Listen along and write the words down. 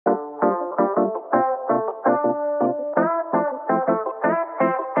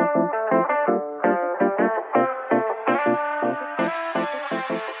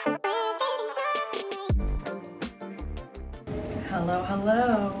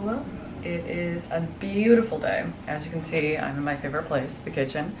So it is a beautiful day. As you can see, I'm in my favorite place, the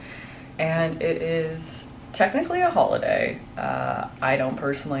kitchen, and it is technically a holiday. I don't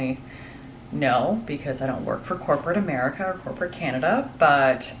personally know because I don't work for corporate America or corporate Canada,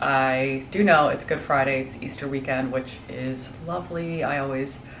 but I do know it's Good Friday, it's Easter weekend, which is lovely. I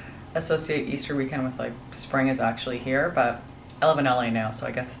always associate Easter weekend with like spring is actually here, but I live in LA now, so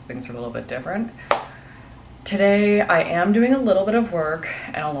I guess things are a little bit different. Today I am doing a little bit of work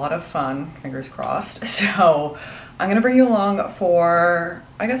and a lot of fun, fingers crossed. So I'm gonna bring you along for,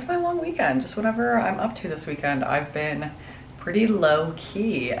 I guess, my long weekend, just whatever I'm up to this weekend. I've been pretty low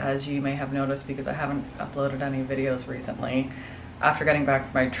key, as you may have noticed, because I haven't uploaded any videos recently. After getting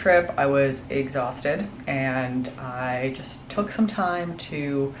back from my trip, I was exhausted and I just took some time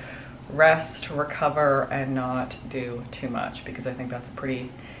to rest, recover, and not do too much, because I think that's a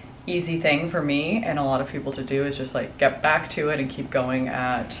pretty easy thing for me and a lot of people to do, is just like get back to it and keep going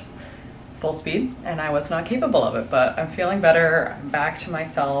at full speed, and I was not capable of it. But I'm feeling better, I'm back to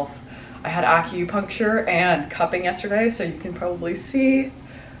myself. I had acupuncture and cupping yesterday, so you can probably see,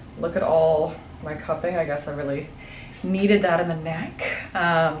 look at all my cupping. I guess I really needed that in the neck.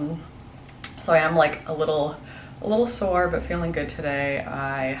 So I am like a little sore, but feeling good today.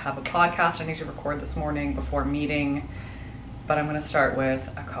 I have a podcast I need to record this morning before meeting, but I'm gonna start with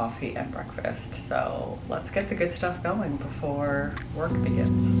a coffee and breakfast. So let's get the good stuff going before work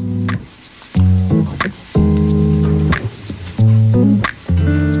begins.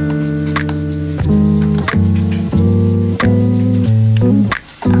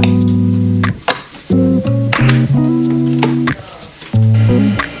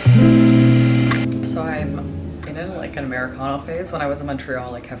 Americano phase. When I was in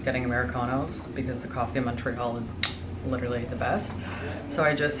Montreal, I kept getting Americanos because the coffee in Montreal is literally the best. So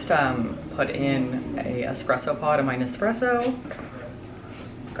I just put in a espresso pod in my Nespresso,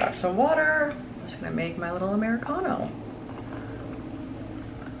 got some water. I'm just gonna make my little Americano.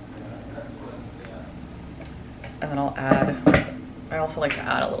 And then I'll add, I also like to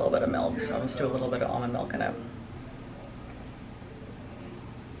add a little bit of milk, so I'll just do a little bit of almond milk in it.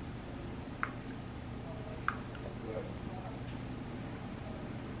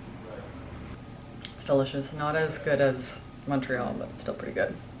 It's delicious. Not as good as Montreal, but it's still pretty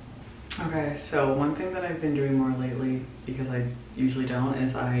good. Okay, so one thing that I've been doing more lately, because I usually don't,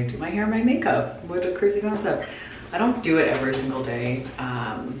 is I do my hair and my makeup. What a crazy concept. I don't do it every single day,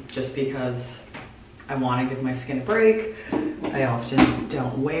 just because I want to give my skin a break. I often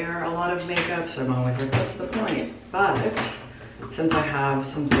don't wear a lot of makeup, so I'm always like, what's the point? But since I have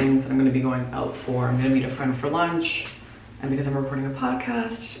some things that I'm going to be going out for, I'm going to meet a friend for lunch, and because I'm recording a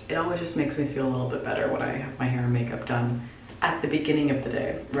podcast, it always just makes me feel a little bit better when I have my hair and makeup done at the beginning of the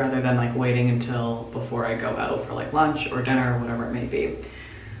day, rather than like waiting until before I go out for like lunch or dinner or whatever it may be.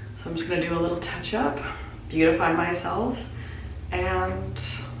 So I'm just gonna do a little touch up, beautify myself, and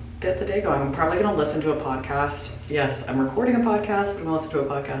get the day going. I'm probably gonna listen to a podcast. Yes, I'm recording a podcast, but I'm gonna listen to a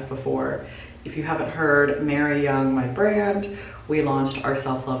podcast before. If you haven't heard, Mary Young, my brand, we launched our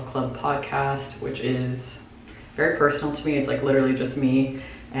Self-Love Club podcast, which is very personal to me. It's like literally just me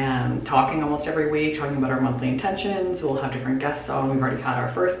and talking almost every week, talking about our monthly intentions. We'll have different guests on. We've already had our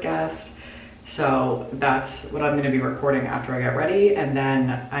first guest. So that's what I'm gonna be recording after I get ready. And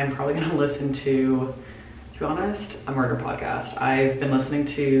then I'm probably gonna listen to be honest, a murder podcast. I've been listening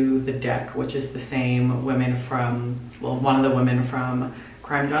to The Deck, which is the same women from, well, one of the women from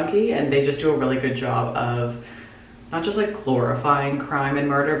Crime Junkie, and they just do a really good job of not just like glorifying crime and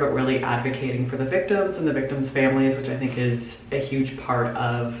murder, but really advocating for the victims and the victims' families, which I think is a huge part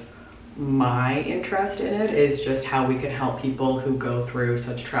of my interest in it, is just how we can help people who go through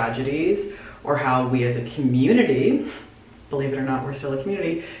such tragedies, or how we as a community, believe it or not, we're still a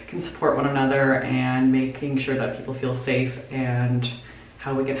community, can support one another and making sure that people feel safe, and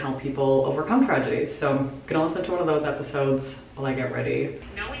how we can help people overcome tragedies. So I'm gonna listen to one of those episodes while I get ready.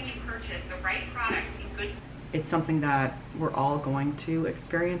 Knowing you purchase the right product in good. It's something that we're all going to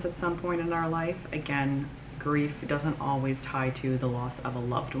experience at some point in our life. Again, grief doesn't always tie to the loss of a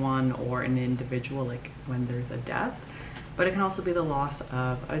loved one or an individual, like when there's a death, but it can also be the loss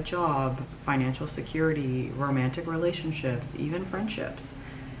of a job, financial security, romantic relationships, even friendships.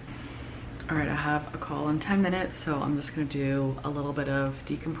 All right, I have a call in 10 minutes, so I'm just gonna do a little bit of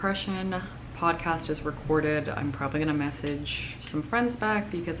decompression. Podcast is recorded. I'm probably gonna message some friends back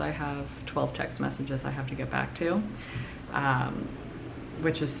because I have 12 text messages I have to get back to,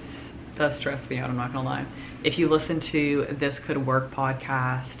 which does stress me out, I'm not gonna lie. If you listen to This Could Work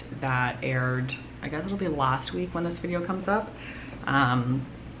podcast that aired, I guess it'll be last week when this video comes up,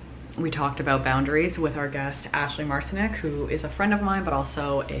 we talked about boundaries with our guest, Ashley Marcinek, who is a friend of mine, but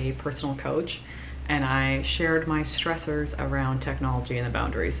also a personal coach. And I shared my stressors around technology and the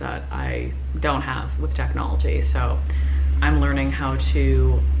boundaries that I don't have with technology. So I'm learning how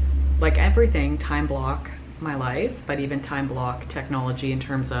to, like everything, time block my life, but even time block technology in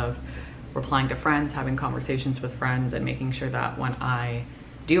terms of replying to friends, having conversations with friends, and making sure that when I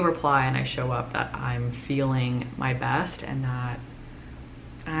do reply and I show up, that I'm feeling my best and that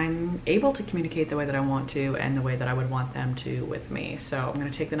I'm able to communicate the way that I want to and the way that I would want them to with me. So I'm gonna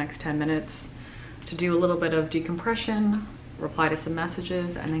take the next 10 minutes to do a little bit of decompression, reply to some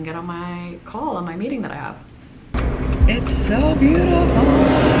messages, and then get on my call on my meeting that I have. It's so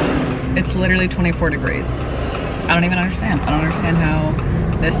beautiful. It's literally 24 degrees. I don't even understand. I don't understand how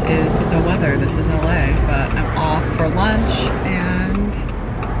this is the weather. This is LA, but I'm off for lunch and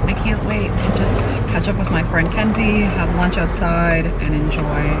I can't wait to just catch up with my friend Kenzie, have lunch outside, and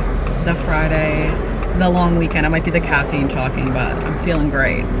enjoy the Friday, the long weekend. It might be the caffeine talking, but I'm feeling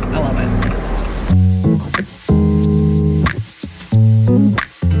great. I love it.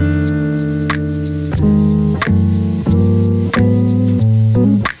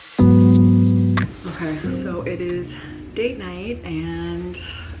 Okay, so it is date night and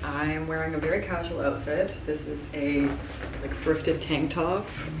I am wearing a very casual outfit. This is a like thrifted tank top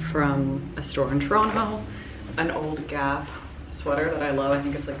from a store in Toronto, an old Gap sweater that I love. I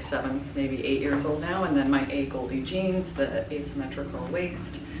think it's like 7, maybe 8 years old now. And then my A Goldie jeans, the asymmetrical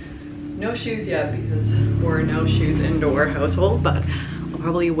waist. No shoes yet because we're a no shoes indoor household, but I'll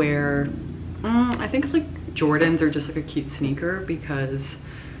probably wear, I think like Jordans are just like a cute sneaker because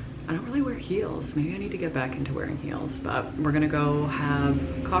I don't really wear heels. Maybe I need to get back into wearing heels, but we're gonna go have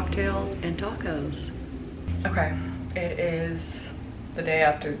cocktails and tacos. Okay, it is the day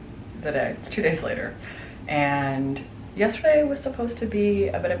after the day. It's 2 days later. And yesterday was supposed to be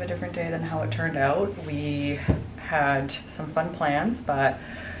a bit of a different day than how it turned out. We had some fun plans, but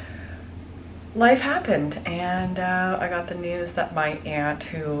life happened. And I got the news that my aunt,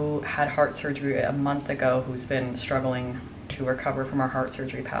 who had heart surgery a month ago, who's been struggling to recover from her heart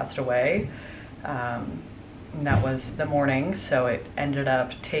surgery, passed away. And that was the morning, so it ended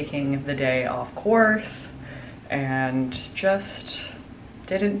up taking the day off course and just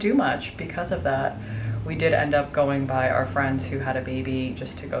didn't do much because of that. We did end up going by our friends who had a baby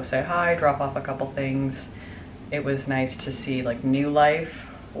just to go say hi, drop off a couple things. It was nice to see like new life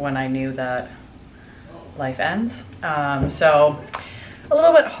when I knew that life ends. So a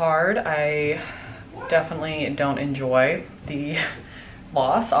little bit hard. I definitely don't enjoy the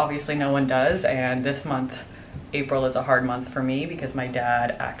loss. Obviously no one does, and this month April is a hard month for me because my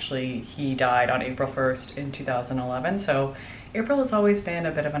dad he died on April 1st in 2011. So April has always been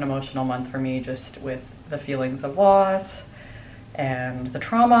a bit of an emotional month for me, just with the feelings of loss and the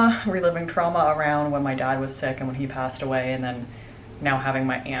trauma, reliving trauma around when my dad was sick and when he passed away, and then now having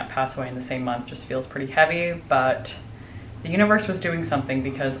my aunt pass away in the same month just feels pretty heavy. But the universe was doing something,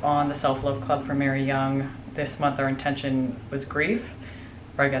 because on the Self-Love Club for Mary Young this month our intention was grief,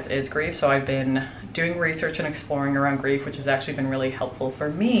 or I guess is grief. So I've been doing research and exploring around grief, which has actually been really helpful for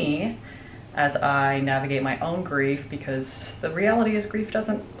me as I navigate my own grief, because the reality is grief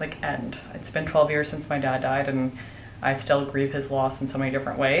doesn't like end. It's been 12 years since my dad died and I still grieve his loss in so many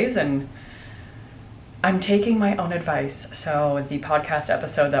different ways, and I'm taking my own advice. So the podcast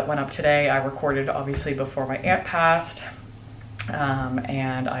episode that went up today, I recorded obviously before my aunt passed.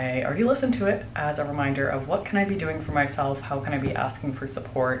 And I already listened to it as a reminder of what can I be doing for myself, how can I be asking for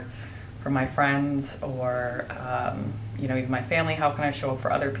support from my friends or you know, even my family, how can I show up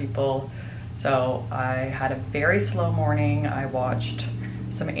for other people. So I had a very slow morning. I watched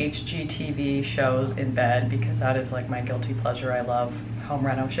some HGTV shows in bed because that is like my guilty pleasure. I love home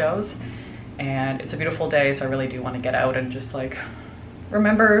reno shows, and it's a beautiful day, so I really do want to get out and just like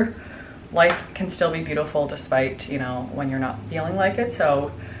remember life can still be beautiful despite, you know, when you're not feeling like it.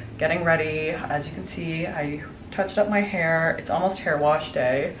 So getting ready, as you can see, I touched up my hair. It's almost hair wash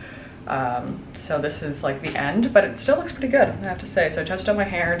day. So this is like the end, but it still looks pretty good, I have to say. So I touched up my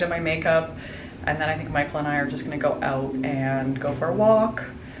hair, did my makeup, and then I think Michael and I are just gonna go out and go for a walk,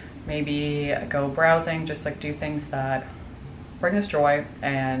 maybe go browsing, just like do things that bring us joy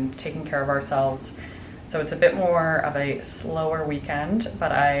and taking care of ourselves. So it's a bit more of a slower weekend,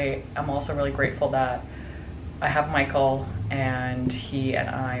 but I am also really grateful that I have Michael and he and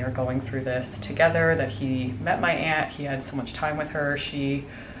I are going through this together, that he met my aunt, he had so much time with her. She,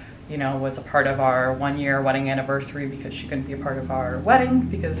 you know, was a part of our 1-year wedding anniversary because she couldn't be a part of our wedding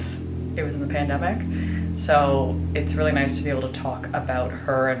because it was in the pandemic. So it's really nice to be able to talk about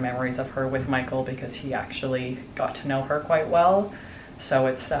her and memories of her with Michael, because he actually got to know her quite well. So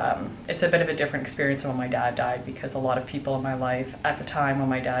it's a bit of a different experience than when my dad died, because a lot of people in my life at the time when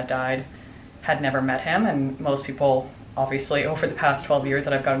my dad died had never met him, and most people obviously over the past 12 years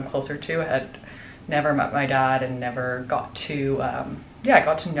that I've gotten closer to had never met my dad and never got to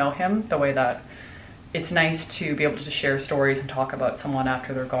got to know him the way that it's nice to be able to share stories and talk about someone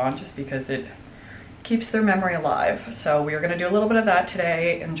after they're gone, just because it keeps their memory alive. So we are going to do a little bit of that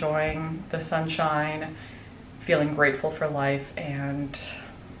today, enjoying the sunshine, feeling grateful for life, and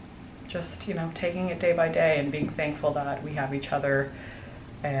just, you know, taking it day by day and being thankful that we have each other.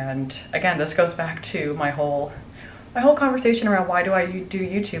 And again, this goes back to my whole conversation around why do I do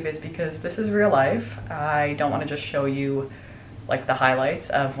YouTube, is because this is real life. I don't want to just show you like the highlights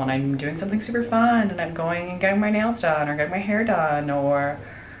of when I'm doing something super fun and I'm going and getting my nails done or getting my hair done, or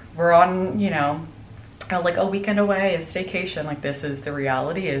we're on, you know, like a weekend away, a staycation. Like, this is the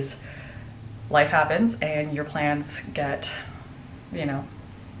reality, is life happens and your plans get, you know,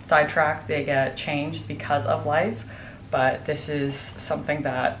 sidetracked, they get changed because of life. But this is something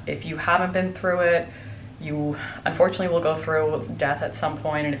that if you haven't been through it, you unfortunately will go through death at some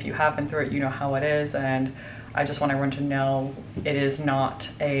point, and if you have been through it, you know how it is. And I just want everyone to know it is not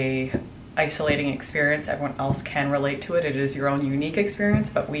a isolating experience. Everyone else can relate to it. It is your own unique experience,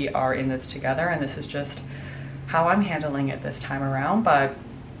 but we are in this together, and this is just how I'm handling it this time around. But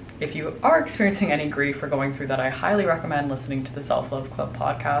if you are experiencing any grief or going through that, I highly recommend listening to the Self-Love Club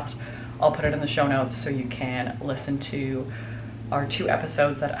podcast. I'll put it in the show notes so you can listen to our 2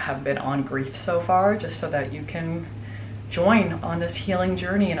 episodes that have been on grief so far, just so that you can join on this healing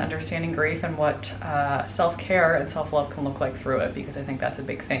journey and understanding grief and what self-care and self-love can look like through it, because I think that's a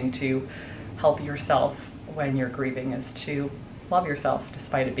big thing to help yourself when you're grieving, is to love yourself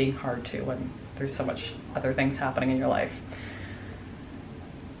despite it being hard to when there's so much other things happening in your life.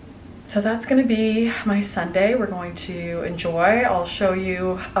 So that's going to be my Sunday. We're going to enjoy. I'll show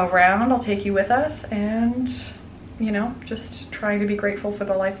you around. I'll take you with us, and, you know, just trying to be grateful for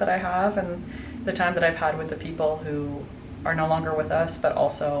the life that I have and the time that I've had with the people who are no longer with us, but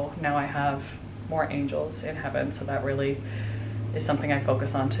also now I have more angels in heaven. So that really is something I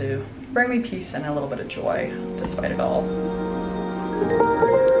focus on to bring me peace and a little bit of joy despite it all.